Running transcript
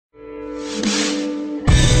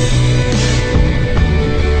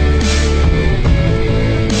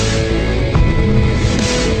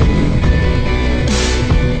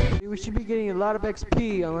lot of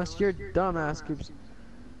XP unless your dumbass keeps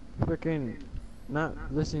freaking not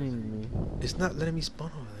listening to me. It's not letting me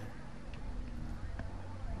spawn over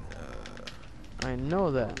there. I know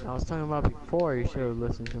that. I was talking about before. You should have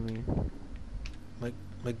listened to me.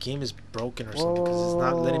 My game is broken or something because it's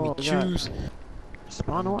not letting me choose.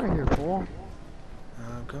 Spawn over here, fool.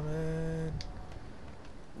 I'm coming.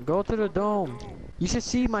 Go to the dome. You should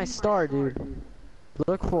see my star, dude.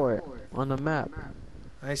 Look for it on the map.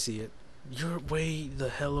 I see it. You're way the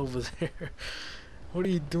hell over there. What are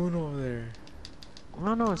you doing over there? I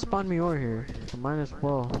don't know. It spawned me over here. So might as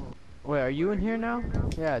well. Wait, are you in here now?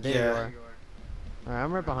 Yeah, there you are. Alright,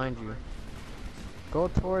 I'm right behind you. Go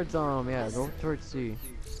towards go towards C.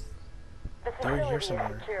 They're in here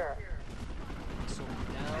somewhere.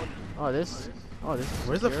 Oh, this is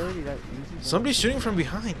Where's the security that somebody's shooting from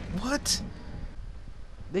behind. What?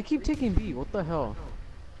 They keep taking B. What the hell?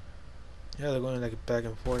 Yeah, they're going like back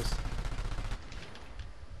and forth.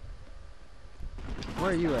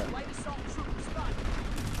 Where are you at?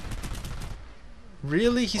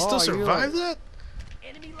 Really? He still survived that?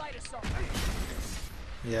 Enemy light assault.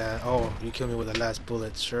 Yeah. Oh, you killed me with the last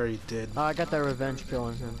bullet. Sure you did. Oh, I got that revenge kill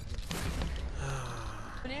on him.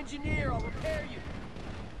 An engineer, I'll repair you.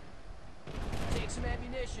 Take some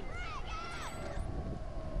ammunition.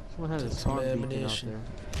 Someone has a Some spawn beacon out ammunition. there.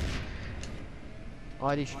 Oh,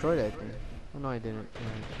 I destroyed it, I think. Oh no, I didn't.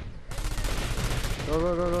 Go,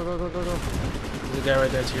 go, go, go, go, go, go, go. There's a guy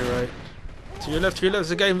right there to your right. To your left, to your left.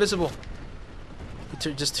 There's a guy invisible.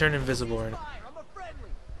 He just turned invisible right now. I'm a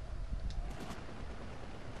friendly.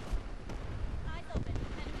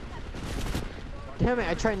 Damn it,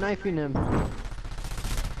 I tried knifing him.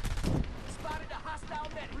 Spotted a hostile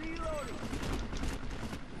net. Reloading.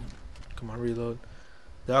 Come on, reload.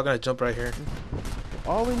 They're all gonna jump right here.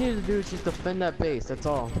 All we need to do is just defend that base, that's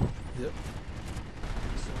all. Yep.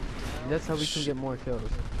 That's how we can get more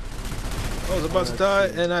kills. I was about to die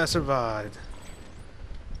and I survived.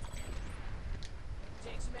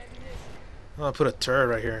 Take some ammunition. I'm gonna put a turret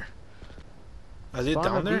right here. Is he Spawn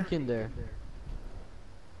down a there? beacon there.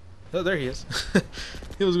 Oh, there he is.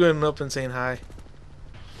 He was going up and saying hi.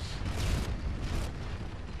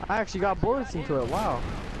 I actually got bullets into it, wow.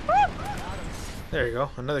 There you go.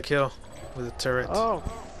 Another kill with a turret. Oh,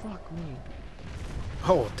 fuck me.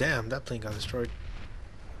 Oh, damn. That plane got destroyed.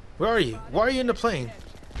 Where are you? Why are you in the plane?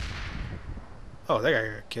 Oh, that guy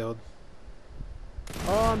got killed.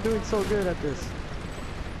 Oh, I'm doing so good at this.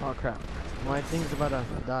 Oh, crap. My thing's about to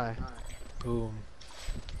die. Boom.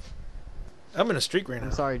 I'm in a streak right now.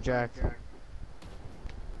 I'm sorry, Jack.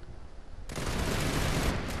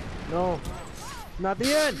 No. Not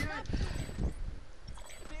the end!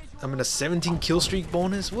 I'm in a 17 kill streak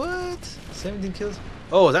bonus. What? 17 kills?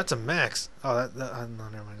 Oh, that's a max. Oh, no,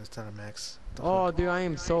 never mind. That's not a max. Oh, dude, I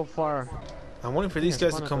am so far. I'm waiting for these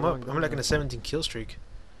guys to come up. I'm like in a 17 kill streak.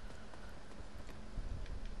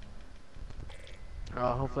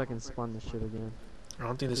 Oh, hopefully I can spawn this shit again. I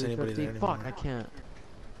don't think there's anybody there anymore. Fuck, I can't.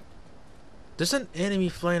 There's an enemy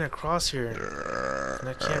flying across here, and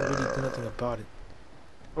I can't really do nothing about it.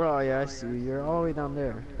 Oh, yeah, I see you. You're all the way down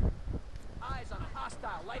there. Eyes on a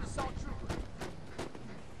hostile light assault trooper.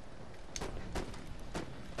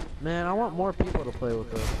 Man, I want more people to play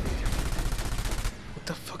with us. What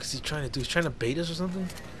the fuck is he trying to do? He's trying to bait us or something?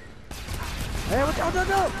 Hey, watch out,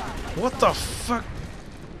 no! What the fuck?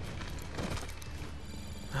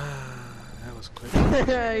 That was quick.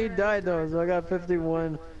 He died though, so I got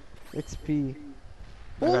 51 XP.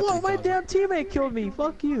 Oh, got no, my 3,000. damn teammate killed me.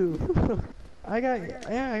 Fuck you. I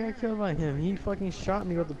got killed by him. He fucking shot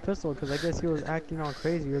me with a pistol because I guess he was acting all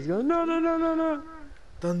crazy. He was going, no, no, no, no, no.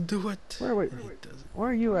 Don't do it. Wait. And he does it.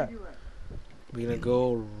 Where are you at? We're gonna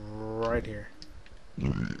go right here.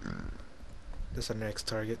 That's our next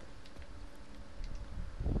target.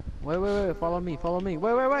 Wait, follow me.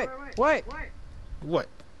 Wait! What?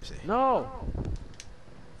 You say? No!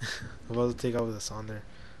 I'm about to take off with the on there.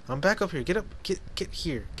 I'm back up here. Get up. Get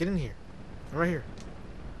here. Get in here. I'm right here.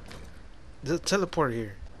 There's a teleporter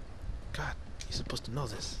here. God, you're supposed to know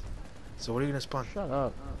this. So what are you gonna spawn? Shut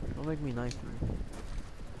up. Don't make me knife you.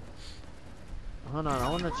 Hold on, I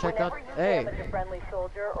want to check out. Hey!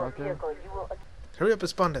 Okay. Hurry up and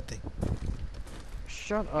spawn that thing.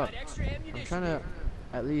 Shut up. Got extra I'm ammunition. trying to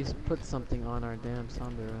at least put something on our damn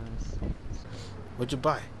Sonder ass. What'd you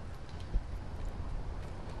buy?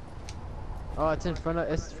 Oh, it's in front of.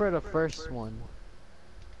 It's for the first one.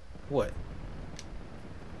 What?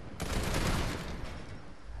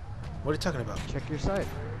 What are you talking about? Check your site.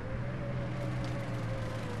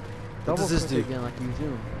 What does this click do? again like you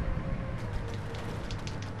zoom.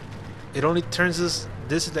 It only turns this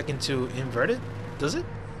like into inverted? Does it?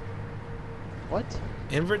 What?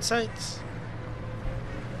 Invert sights?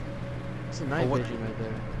 It's a night what? vision right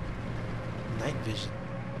there. Night vision.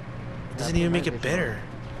 It Yeah, doesn't put even night make it vision on. better.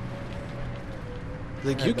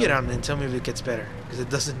 Like, Yeah, you it get does. out and tell me if it gets better. Because it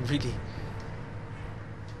doesn't really.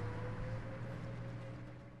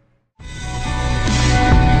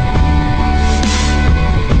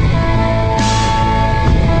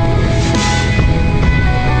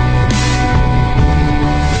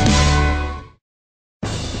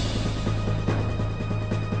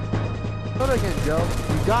 Killed again, Joe.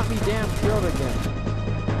 You got me damn killed again.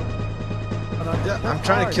 Yeah, I'm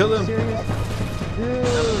trying to kill him. Serious?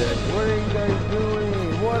 Dude, what are you guys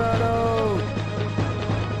doing? What are those?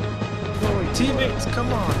 Teammates,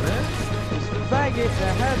 come on, man. This faggot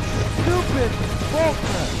that had stupid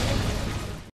bullcrap.